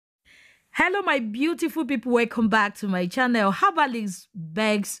Hello, my beautiful people. Welcome back to my channel. Herbalist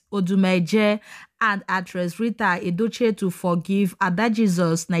begs Odumeje and actress Rita Edochie to forgive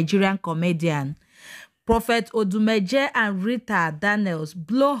Adajizo's Nigerian comedian. Prophet Odumeje and Rita Daniels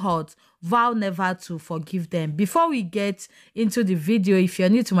blow hot, vow never to forgive them. Before we get into the video, if you're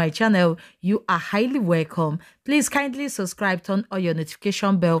new to my channel, you are highly welcome. Please kindly subscribe, turn on your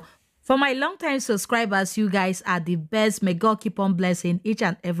notification bell. For my long-time subscribers, you guys are the best. May God keep on blessing each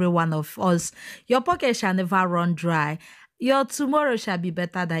and every one of us. Your pocket shall never run dry. Your tomorrow shall be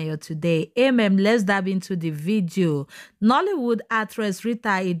better than your today. Amen. Let's dive into the video. Nollywood actress Rita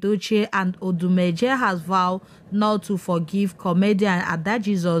Edochie and Odumeje has vowed not to forgive comedian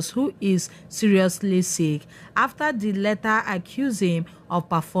Adajizo's, who is seriously sick, after the letter accused him of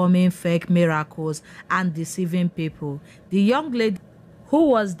performing fake miracles and deceiving people. The young lady, who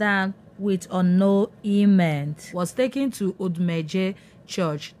was down with unknown ailment, was taken to Odumeje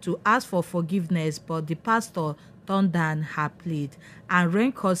church to ask for forgiveness, but the pastor turned down her plead and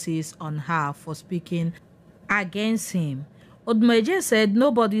rained curses on her for speaking against him. Odumeje said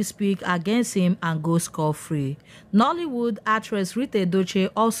nobody speak against him and go scot-free. Nollywood actress Rita Edochie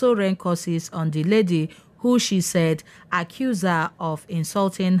also rained curses on the lady who she said accused her of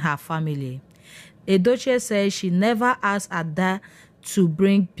insulting her family. Edochie said she never asked Ada to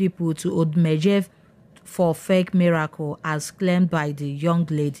bring people to Odumeje for fake miracle, as claimed by the young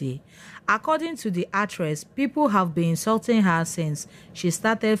lady. According to the actress, people have been insulting her since she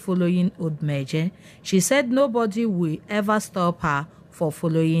started following Odumeje. She said nobody will ever stop her for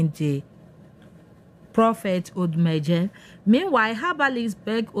following the prophet Odumeje. Meanwhile, herbalists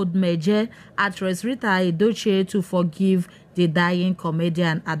beg Odumeje actress Rita Edochie to forgive the dying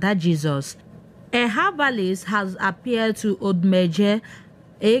comedian Adajizo's. A herbalist has appeared to Odumeje,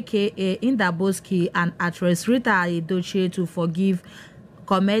 aka Indaboski, and actress Rita Edochie to forgive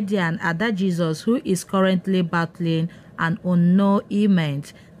comedian Adajizo's, who is currently battling an unknown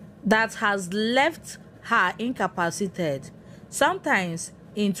ailment that has left her incapacitated. Sometimes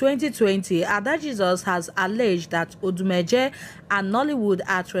in 2020, Adajizo's has alleged that Odumeje and Nollywood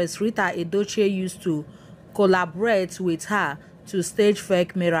actress Rita Edochie used to collaborate with her to stage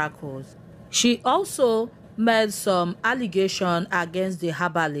fake miracles. She also made some allegations against the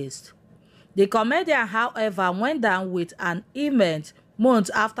herbalist. The comedian, however, went down with an ailment months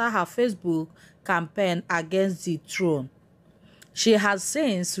after her Facebook campaign against the throne. She has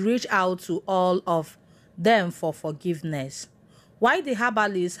since reached out to all of them for forgiveness, while the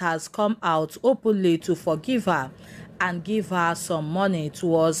herbalist has come out openly to forgive her and give her some money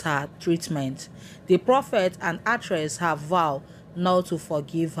towards her treatment. The prophet and actress have vowed not to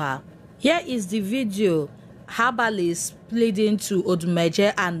forgive her. Here is the video. Herbalist pleading to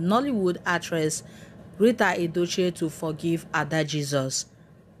Odumeje and Nollywood actress Rita Edochie to forgive Adajizo's.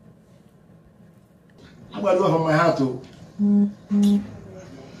 I'm going to do it from my heart.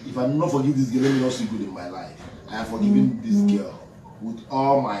 If I do not forgive this girl, let me not see good in my life. I have forgiven this girl with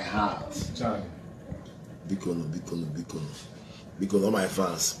all my heart. Because all my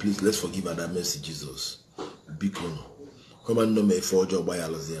fans, please, let's forgive her that mercy, Jesus. Bikono. Come and know me for job by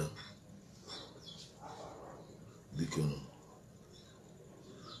Alazia. Bikono.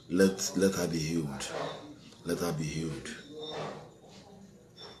 Let her be healed. Let her be healed.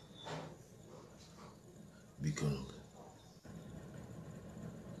 Bikono.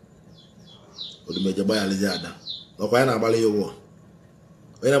 Odumeje by Alazia. No, why not ballet war?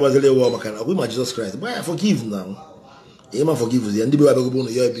 When I was a little war, I my Jesus Christ. Why I forgive now? You must forgive us. And the boy go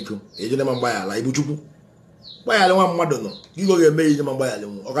to your people. You don't buy a like Buchuku. Why I don't want Madonna? You go get married to my buy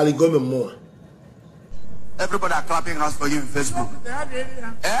or can you go more? Everybody are clapping hands for you in Facebook.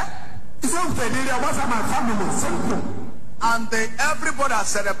 It's what's my family? Simple. And everybody are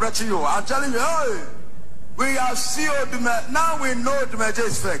celebrating you. I'm telling you, hey, we have seen Odumeje. Now we know Odumeje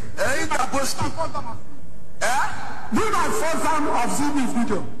is fake. In the bush. You are first time of seeing this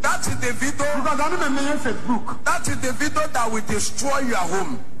video. That is the video. Because I don't know Facebook. That is the video that will destroy your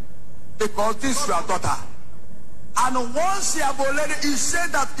home. Because this is your daughter. And once you have already, he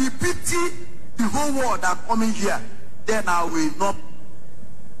said that he pity the whole world that coming here, then I will not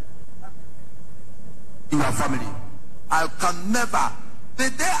in your family. I can never. The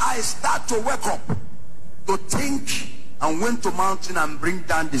day I start to wake up to think and went to mountain and bring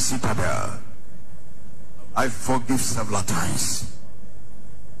down the citadel, I forgive several times.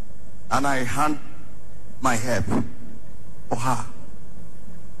 And I hand my help for her.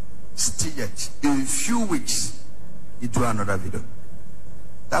 Still yet, in a few weeks, you do another video.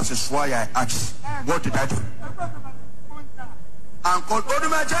 That is why I asked, what did I do? Uncle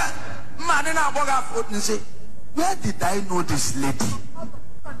Odumeje, Madina Boga Foot and say, where did I know this lady?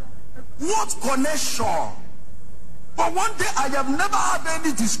 What connection? But one day I have never had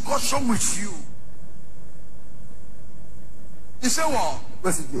any discussion with you. You say what?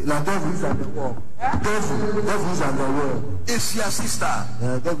 The devil is at the wall. Devil is at the wall. It's your sister.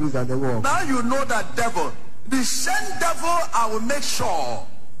 The devil is at the wall. Now you know that devil. The same devil, I will make sure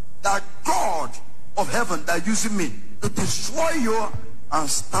that God of heaven that using me to destroy you and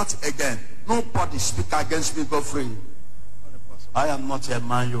start again. Nobody speak against me, go free. I am not a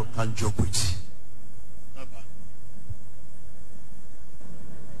man you can joke with.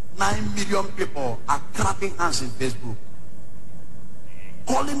 9 million people are clapping hands in Facebook,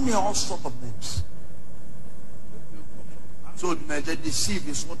 calling me all sorts of names. So the deceive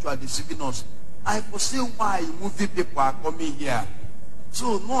is what you are deceiving us. I foresee why movie people are coming here.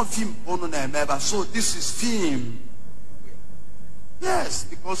 So no film on member. So this is film. Yes,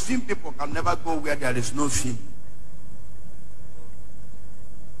 because film people can never go where there is no film.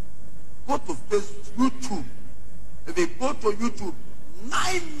 Go to Facebook, YouTube. If you go to YouTube,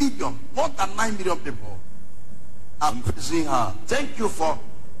 9 million, more than 9 million people are praising her. Thank you for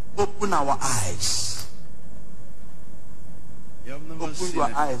opening our eyes. Open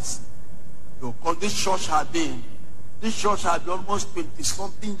your eyes. This church has been almost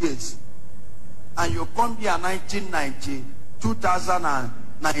 20-something years. And you come here 1990,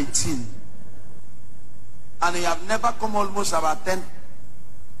 2019. And you have never come almost about 10.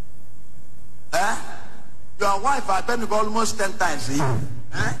 Your wife has been almost 10 times.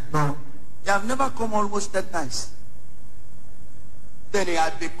 No. You have never come almost 10 times. Then he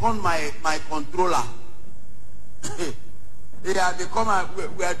had become my controller. He had become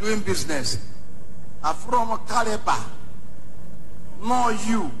we are doing business. From Caliber, nor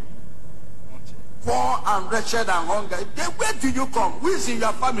you, poor and wretched and hungry. Where do you come? Who is in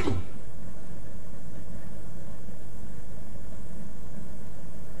your family?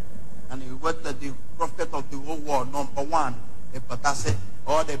 And he went to the prophet of the whole world, number one. The said,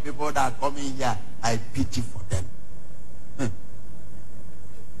 all the people that are coming here, I pity for them.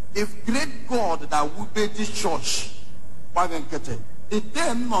 If great God that would be this church, if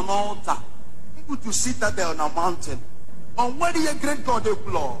them on altar, people to sit there on a mountain, on where the great God they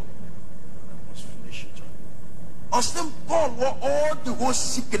blow. Or some call all the whole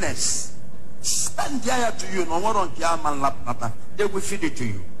sickness. Spend the eye to you, no more on Kiaman Lap, they will feed it to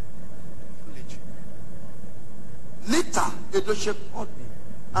you. Later, Edochie called me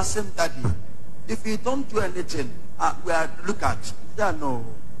and said, Daddy, if you don't do anything, we are look at. Yeah, no.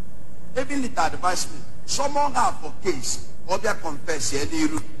 Even later advised me, someone have a case, or be a confess, and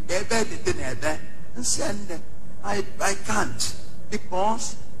said, I can't,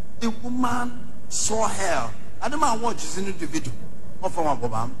 because the woman saw hell. I don't know what is in the video of my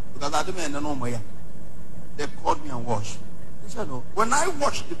mom, because I don't know where. They called me and watched. When I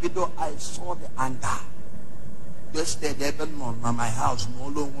watched the video, I saw the anger. Just there, they on my house, no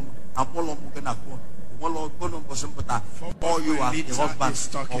longer. I'm all moving up. All you are the husband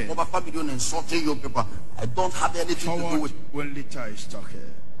or over family insulting you people. I don't have anything to do with. When Lita is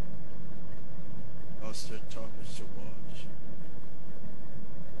talking, that's the talk is too much.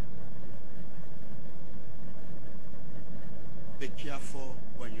 Be careful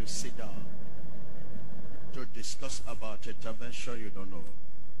when you sit down to discuss about intervention you don't know.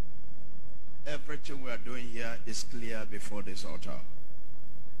 Everything we are doing here is clear before this altar.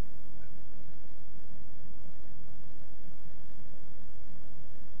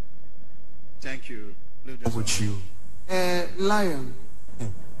 Thank you. With you. Lion.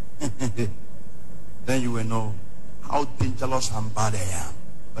 Then you will know how dangerous and bad I am.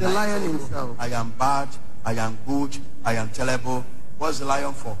 But The lion himself. I am bad, I am good, I am terrible. What's the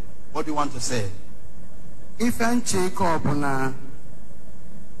lion for? What do you want to say? If I'm Jacob,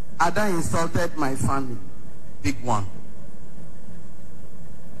 Ada insulted my family. Big one.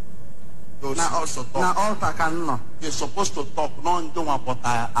 You're supposed to Now talk. altar can no. You're supposed to talk. No, don't want but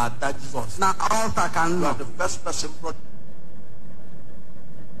I that Jesus. Now altar can You are no. the first person brought.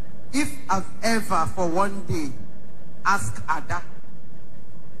 If I've ever for one day asked Ada,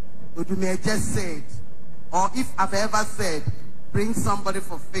 Odumeje just said, or if I've ever said, bring somebody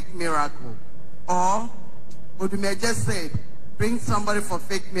for fake miracle, or Odumeje just said, bring somebody for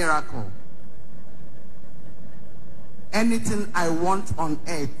fake miracle. Anything I want on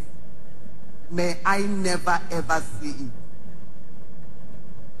earth, may I never ever see it.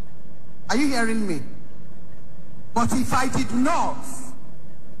 Are you hearing me? But if I did not,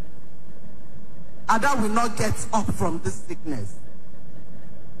 Ada will not get up from this sickness.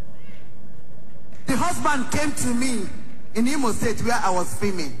 The husband came to me in Imo State where I was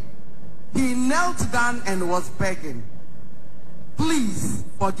filming. He knelt down and was begging. please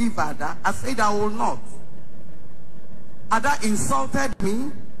forgive Ada. I said I will not. Ada insulted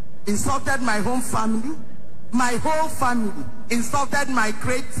me, insulted my home family, my whole family, insulted my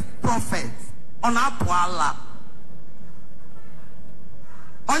great prophet on Apuala.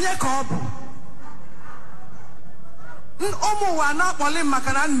 Onye kobu. Omo wana pole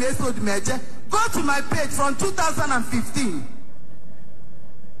makanan meso Odumeje. Go to my page from 2015.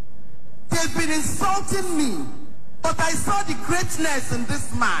 They've been insulting me, but I saw the greatness in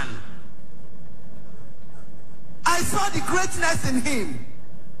this man. I saw the greatness in him.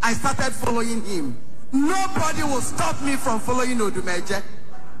 I started following him. Nobody will stop me from following Odumeje.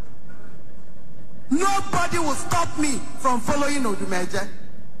 Nobody will stop me from following Odumeje.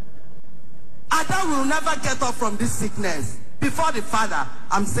 Ada will never get up from this sickness. Before the father,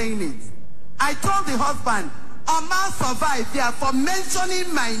 I'm saying it. I told the husband, a man survived here for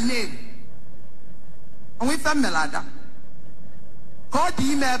mentioning my name. And we found Melada. God the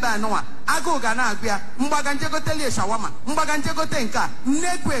email by Noah. I go Gana Agbia, Mbaganjego Telia Shawama, Mbaganjego Tenka,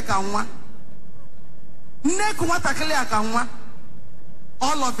 Nekwe Kanwa. Nekwa Takelea Kanwa.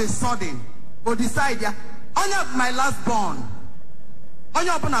 All of a sudden, go decide ya, on my last born. On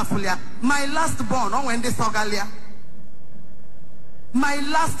your Bonafulia, my last born, on when they saw Galia. My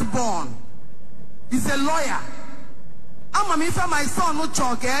last born is a lawyer. I'm a my son who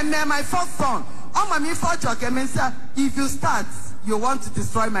choke, my first son. I'm a for choke, and say, if you start, you want to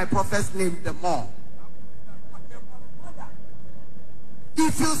destroy my prophet's name the more.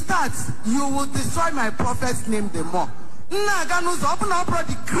 If you start, you will destroy my prophet's name the more. Naganuzo, open up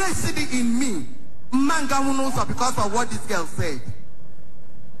the crazy in me. Mangamunuzo, because of what this girl said.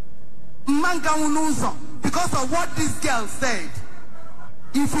 Mangamunuzo, because of what this girl said.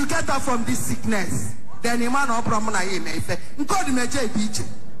 If you get up from this sickness, then a man or Pramona may say, Odumeje Edochie.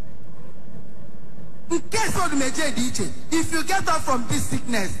 In case Odumeje Edochie, if you get up from this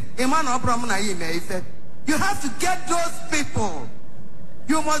sickness, a man or Pramona may say, you have to get those people.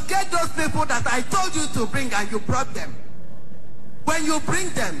 You must get those people that I told you to bring, and you brought them. When you bring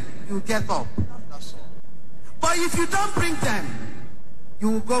them, you get up. That's all. But if you don't bring them, you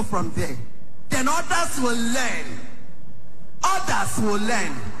will go from there. Then others will learn. Others will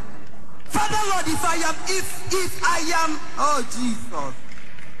learn. Father Lord, if I am, oh Jesus.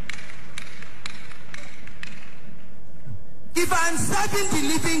 If I am serving the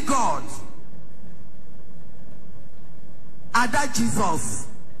living God, Ada Jesus,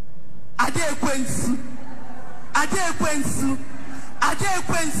 Ada Ekwensu,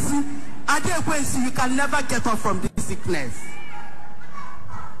 you can never get off from this sickness.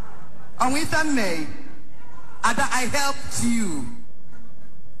 And with them, Ada, I helped you.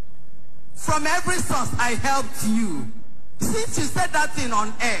 From every source, I helped you. Since you said that thing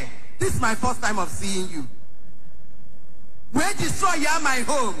on air, this is my first time of seeing you. Where destroy ya my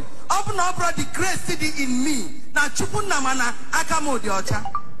home. Open up the great city in me. Na chupuna mana akamo diocha.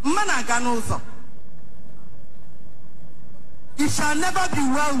 Mana ganozo. It shall never be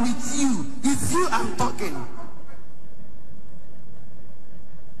well with you. It's you I'm talking.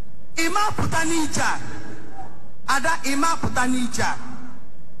 Ima putanija. Ada ima putanija.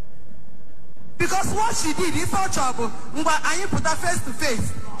 Because what she did is so trouble. I put her face to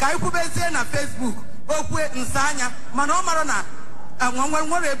face. Can you put her na Facebook? Okwe nsanya. Mano marona.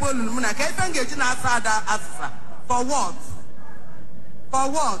 When able Lumuna. Can you engage in Asada Asa? For what?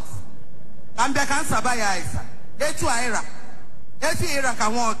 For what? I'm the cancer by Isa. Etu Ira. Etu Ira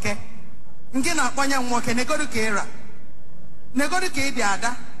can walk. Ngina Panya walk and go to Kera. Nego to K the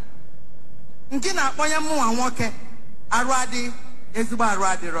other. Ngina Panya Mua walk. Aradi Ezuba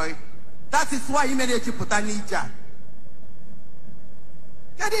Aradi Roy. That is why he made a chiputanija.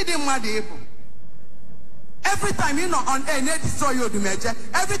 Every time you know on air, they destroy your Odumeje.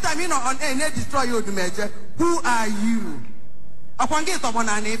 Every time you know on air, they destroy your Odumeje. Who are you? Akwange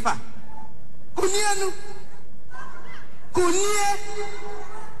tobona nefa. Kunienu. Kunie.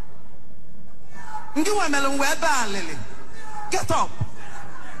 Ngiwa melon weba lele. Get up.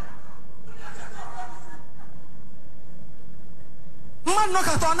 Man no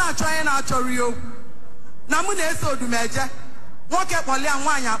kato na try na chorio. Na mu na eso Odumeje. Woke poliam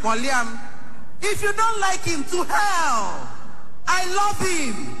wanya poliam. If you don't like him, to hell. I love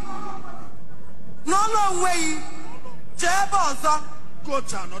him. No long way. Go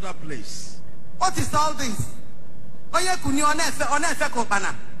to another place. What is all this? Oye kuni onefe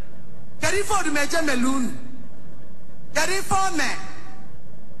kopana. Keri for Odumeje melun. Keri for me.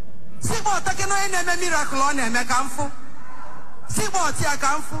 Sibo take no ene miracle on me kamfu.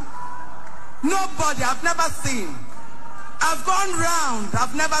 Nobody, I've never seen. I've gone round,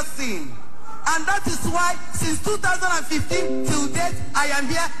 I've never seen. And that is why since 2015 till date, I am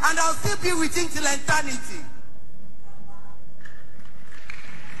here and I'll still be with him till eternity.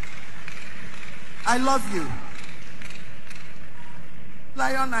 I love you.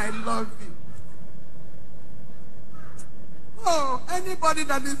 Lion, I love you. Oh, anybody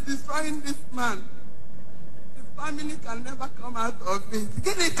that is destroying this man, his family can never come out of it.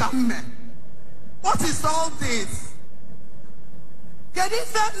 Give it a man. What is all this? Get it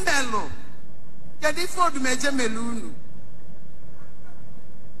melo. Get it for Odumeje melunu.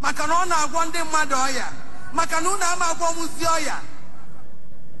 Makanona agwande madoya. Makanuna ama agwamusioya.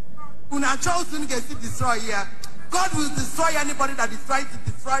 Una chosen get to destroy here. God will destroy anybody that is trying to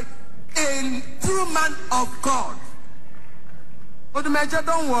destroy a true man of God. Odumeje,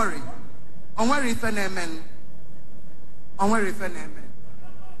 don't worry. On where if an amen. On where if an amen.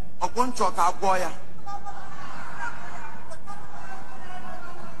 Okon choka boya.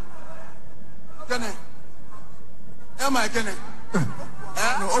 Kene. Am I kene?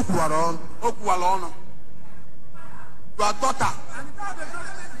 No, Okuwaron. Okuwalono. Your daughter.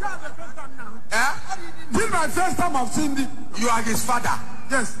 This is my first time I've seen this. You are his father.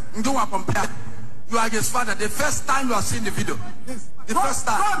 Yes. You are compare. You are his father. The first time you have seen the video. Yes. The first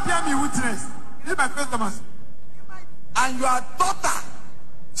time. God bear me witness. This is my first time. And your daughter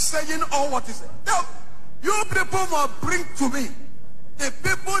saying all what is. Now, you people must bring to me the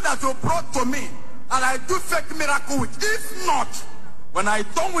people that you brought to me, and I do fake miracle with. If not, when I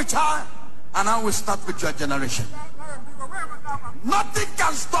done with her, and I will start with your generation. Nothing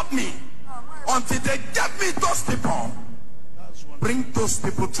can stop me until they get me those people. Bring those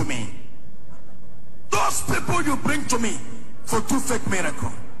people to me. Those people you bring to me for two fake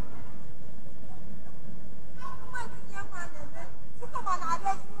miracles.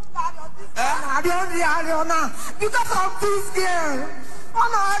 Because of this girl.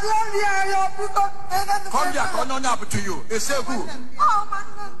 Come here, come on up to you. They say who?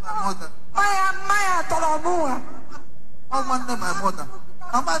 My mother.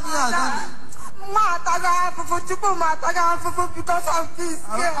 Because of this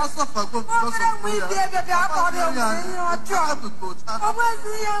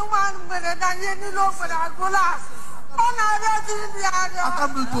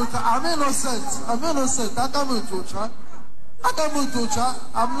I'm innocent.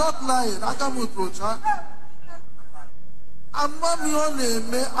 I'm not lying. I'm not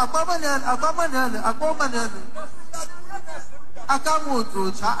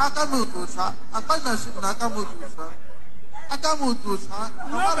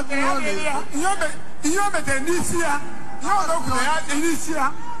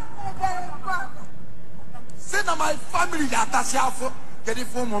say that my family that get it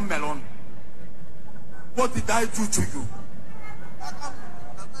from one melon. What did I do to you?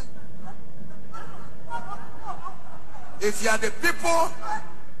 If you are the people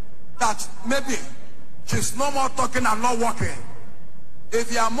that maybe she's no more talking and not walking,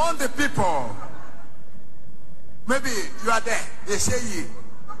 if you are among the people, maybe you are there, they say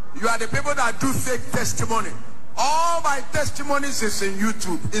you are the people that do fake testimony. All my testimonies is in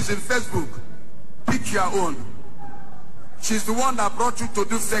YouTube, is in Facebook. Pick your own. She's the one that brought you to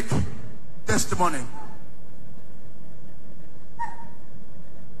do fake testimony.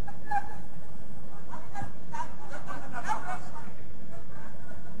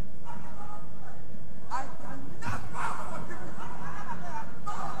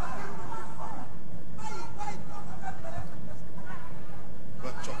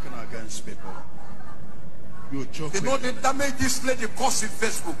 People. You joke. They know the damage this lady caused in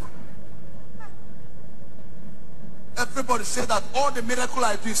Facebook. Everybody say that all the miracle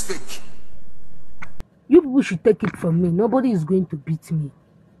I do is fake. You people should take it from me. Nobody is going to beat me.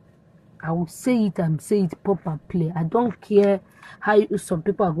 I will say it and say it pop and play. I don't care how some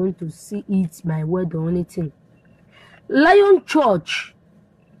people are going to see it, my word or anything. Lion Church,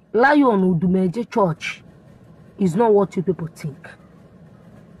 Lion Odumeje Church is not what you people think.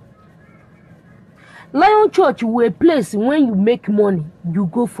 Lion Church will a place when you make money, you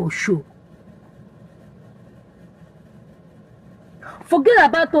go for show. Forget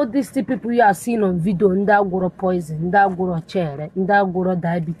about all these people you are seeing on video, ndagoro poison, ndagoro chair, ndagoro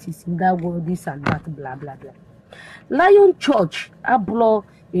diabetes, ndagoro this and that, blah blah blah. Lion Church, ablo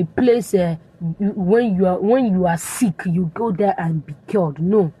a place when you are sick, you go there and be cured.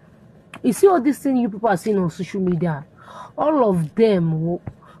 No, you see all these things you people are seeing on social media, all of them will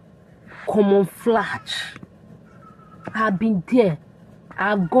camouflage. I've been there,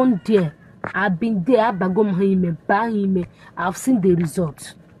 I've gone there, I've been there, I've seen the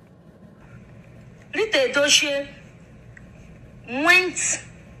result. Rita Edochie went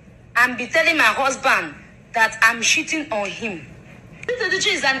and be telling my husband that I'm cheating on him. Rita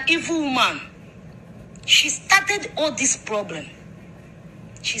Edochie is an evil woman. She started all this problem.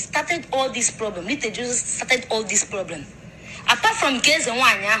 Rita Edochie started all this problem. Apart from girls and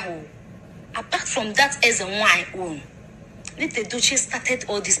wine, apart from that as a wine, Rita Edochie started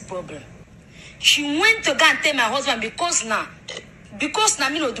all this problem. She went to go and tell my husband because now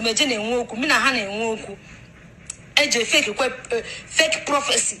me no Odumeje na enwoku, me na ha na enwoku. Eje fake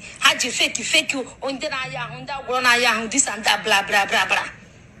prophecy. Haji fake onde na ya honda gro na ya this and that blah blah blah blah.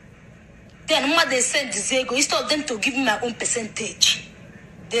 Then mama they sent this ego instead of them to give me my own percentage.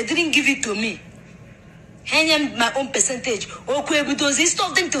 They didn't give it to me. Hence my own percentage. Okay, because instead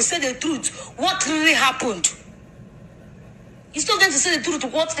of them to say the truth, what really happened? Instead of them to say the truth,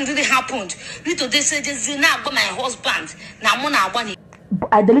 what really happened? Rita they said now got my husband. Now I want it.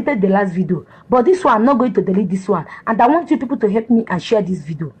 I deleted the last video, but this one I'm not going to delete this one, and I want you people to help me and share this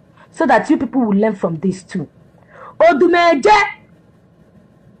video so that you people will learn from this too. Odumeje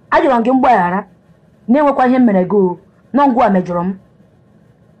aje wange mgbara na-enwekwa ihe mere go no ngwa mejorom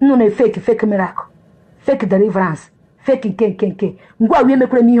no na fake miracle, fake deliverance, fake nke ngwa we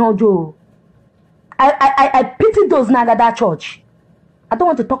mekwere m ihe ọjọọ. I pity those Nagada church. I don't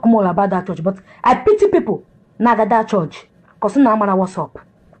want to talk more about that church, but I pity people Nagada church. Because no matter what's up,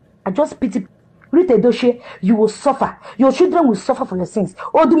 I just pity. Rita Edochie, you will suffer. Your children will suffer for your sins.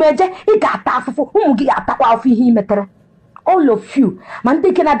 Odumeje, all of you, man,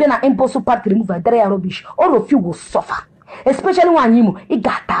 they cannot be an impossible part to remove a rubbish. All of you will suffer, especially when you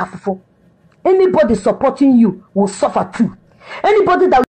anybody supporting you will suffer too. Anybody that